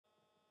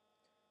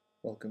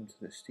Welcome to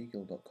the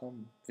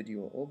Steagle.com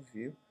video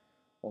overview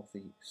of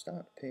the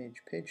Start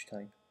Page page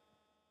type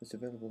that's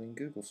available in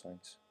Google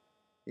Sites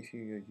if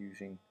you are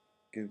using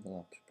Google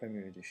Apps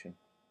Premier Edition.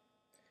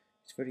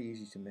 It's very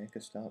easy to make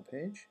a start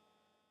page.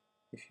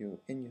 If you're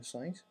in your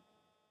site,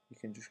 you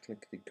can just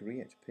click the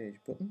Create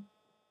Page button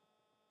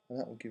and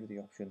that will give you the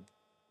option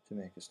to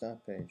make a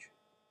start page.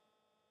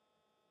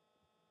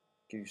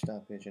 Give your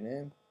start page a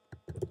name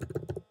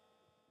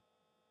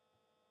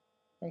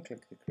and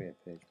click the Create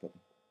Page button.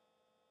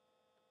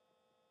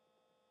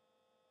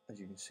 As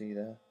you can see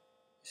there,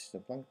 this is a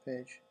blank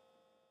page,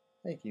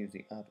 and you can use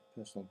the Add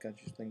Personal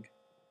Gadgets link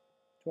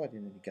to add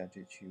in any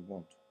gadgets you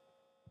want.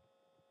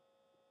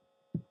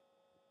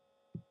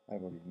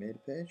 I've already made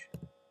a page,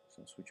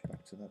 so I'll switch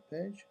back to that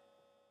page.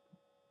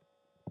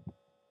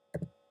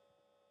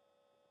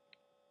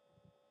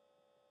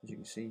 As you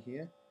can see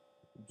here,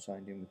 I'm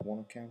signed in with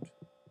one account,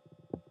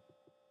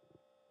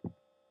 and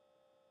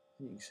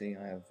you can see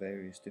I have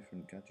various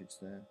different gadgets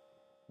there,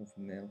 one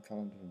for mail,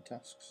 calendar and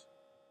tasks.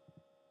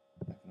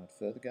 I can add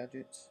further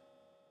gadgets.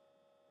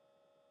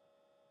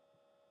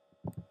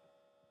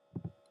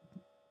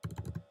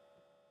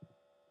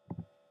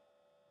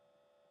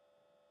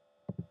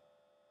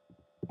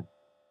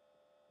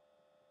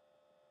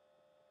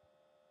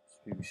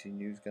 BBC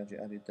News gadget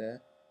added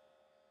there.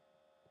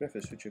 But if I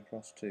switch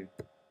across to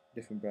a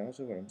different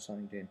browser where I'm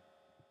signed in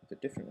with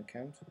a different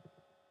account,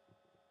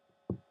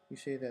 you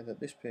see there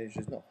that this page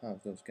does not have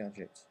those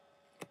gadgets.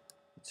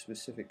 It's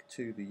specific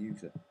to the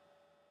user.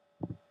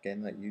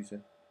 Again, that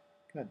user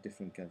can add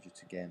different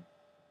gadgets again.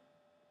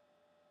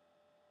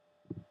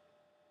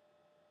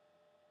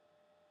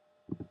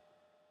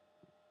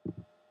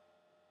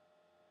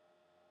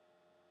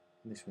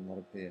 And this will not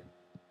appear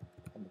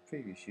on the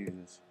previous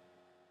user's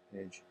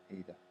page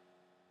either.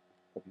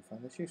 Hope you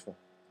found this useful.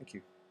 Thank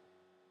you.